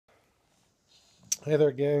Hey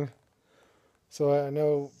there, gang. So I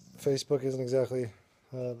know Facebook isn't exactly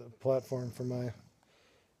the platform for my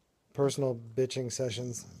personal bitching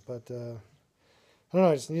sessions, but I don't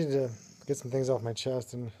know. I just needed to get some things off my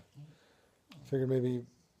chest, and figured maybe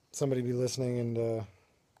somebody be listening, and I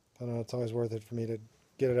don't know. It's always worth it for me to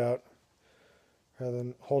get it out rather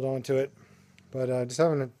than hold on to it. But just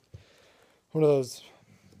having one of those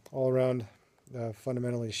all-around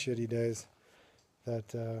fundamentally shitty days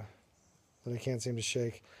that I can't seem to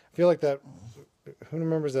shake. I feel like that. Who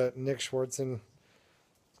remembers that Nick Schwartzen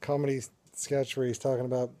comedy sketch where he's talking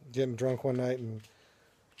about getting drunk one night and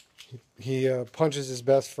he punches his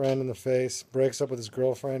best friend in the face, breaks up with his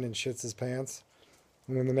girlfriend, and shits his pants.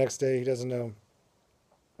 And then the next day he doesn't know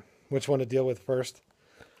which one to deal with first.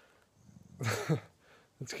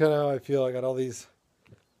 It's kind of how I feel. I got all these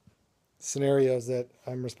scenarios that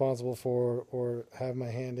I'm responsible for or have my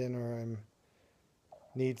hand in or I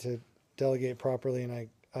need to delegate properly, and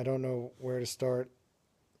I don't know where to start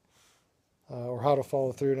or how to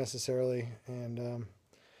follow through necessarily. And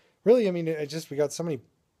really, I mean, we got so many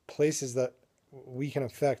places that we can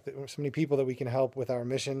affect, so many people that we can help with our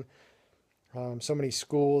mission, so many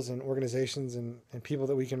schools and organizations and people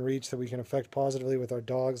that we can reach that we can affect positively with our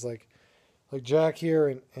dogs, like Jack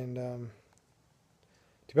here. And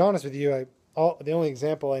to be honest with you, the only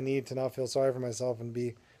example I need to not feel sorry for myself and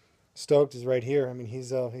be stoked is right here. I mean,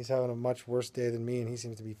 he's having a much worse day than me, and he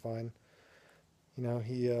seems to be fine. You know,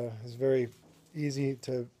 he is very easy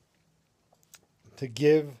to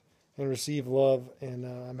give and receive love, and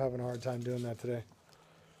I'm having a hard time doing that today.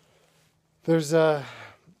 There's a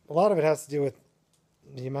lot of it has to do with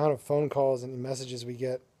the amount of phone calls and messages we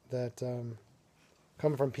get that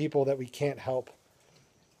come from people that we can't help.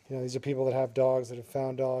 You know, these are people that have dogs, that have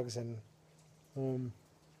found dogs, and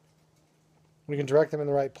we can direct them in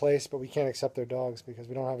the right place, but we can't accept their dogs because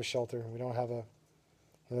we don't have a shelter. We don't have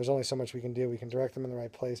there's only so much we can do. We can direct them in the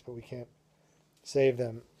right place, but we can't save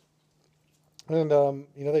them. And,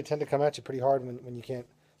 they tend to come at you pretty hard when you can't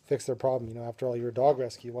fix their problem. You know, after all, you're a dog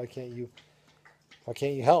rescue. Why can't you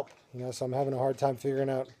help? You know, so I'm having a hard time figuring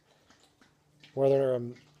out whether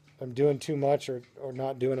I'm doing too much or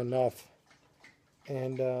not doing enough.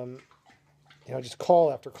 And, just call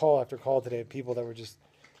after call after call today of people that were just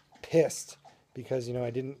pissed because,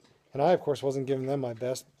 I didn't, and I, of course, wasn't giving them my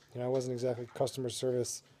best. I wasn't exactly customer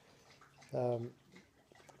service. I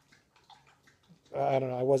don't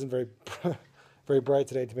know. I wasn't very, very bright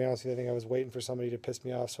today, to be honest with you. I think I was waiting for somebody to piss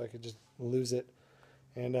me off so I could just lose it.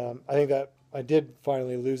 And I think that I did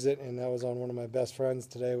finally lose it, and that was on one of my best friends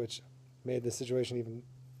today, which made the situation even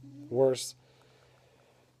worse.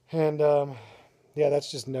 And that's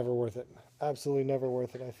just never worth it. Absolutely never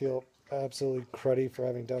worth it. I feel absolutely cruddy for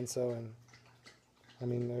having done so. And I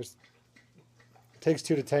mean, it takes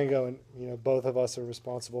two to tango, and both of us are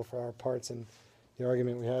responsible for our parts in the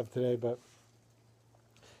argument we have today. But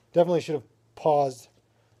definitely should have paused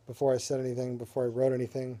before I said anything, before I wrote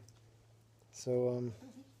anything. So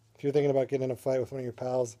if you're thinking about getting in a fight with one of your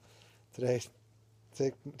pals today,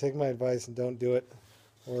 take my advice and don't do it,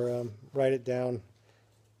 or write it down.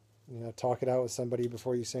 Talk it out with somebody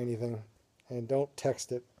before you say anything, and don't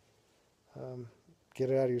text it. Get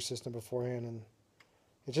it out of your system beforehand, and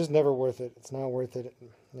it's just never worth it. It's not worth it,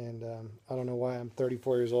 and I don't know why I'm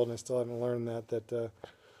 34 years old and I still haven't learned that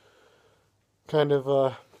kind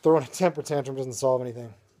of throwing a temper tantrum doesn't solve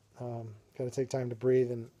anything. Got to take time to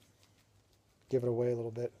breathe and give it away a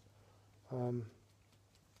little bit. So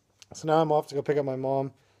now I'm off to go pick up my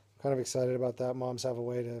mom. Kind of excited about that. Moms have a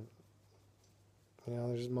way to,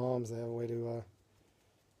 there's moms, they have a way to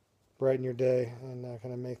brighten your day and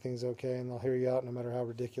kind of make things okay, and they'll hear you out no matter how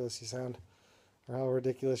ridiculous you sound or how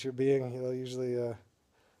ridiculous you're being. They'll usually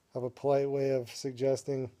have a polite way of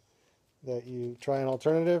suggesting that you try an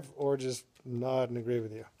alternative or just nod and agree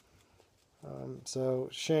with you. So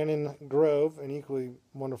Shannon Grove, an equally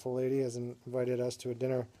wonderful lady, has invited us to a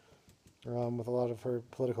dinner with a lot of her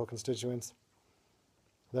political constituents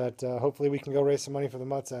that hopefully we can go raise some money for the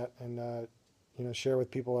Mutts at, and share with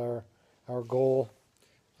people our goal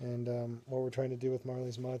and what we're trying to do with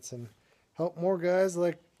MarleysMutts, and help more guys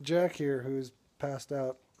like Jack here who's passed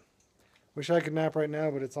out. Wish I could nap right now,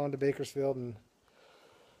 but it's on to Bakersfield, and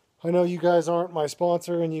I know you guys aren't my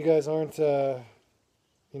sponsor, and you guys aren't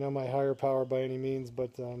my higher power by any means,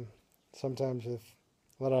 but sometimes I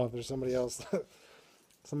don't know if there's somebody else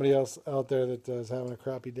out there that is having a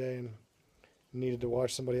crappy day and needed to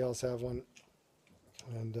watch somebody else have one,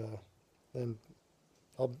 and then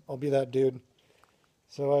I'll be that dude.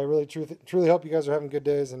 So I really truly hope you guys are having good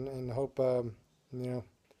days, and hope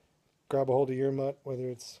grab a hold of your mutt, whether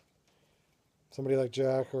it's somebody like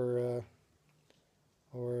Jack or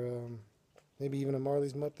or maybe even a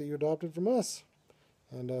Marley's mutt that you adopted from us.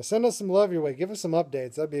 And send us some love your way. Give us some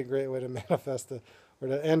updates. That'd be a great way to manifest or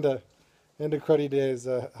to end a cruddy days.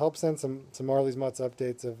 Help send some Marley's Mutts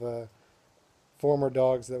updates of former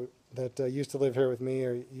dogs that used to live here with me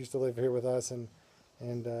or used to live here with us, and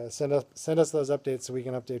send us those updates so we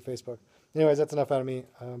can update Facebook. Anyways, that's enough out of me.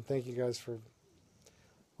 Thank you guys for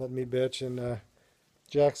letting me bitch. And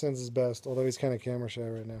Jack sends his best, although he's kind of camera shy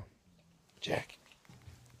right now. Jack,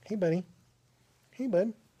 hey buddy, hey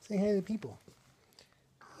bud, say hi to the people.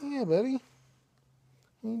 Yeah, buddy.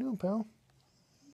 How you doing, pal?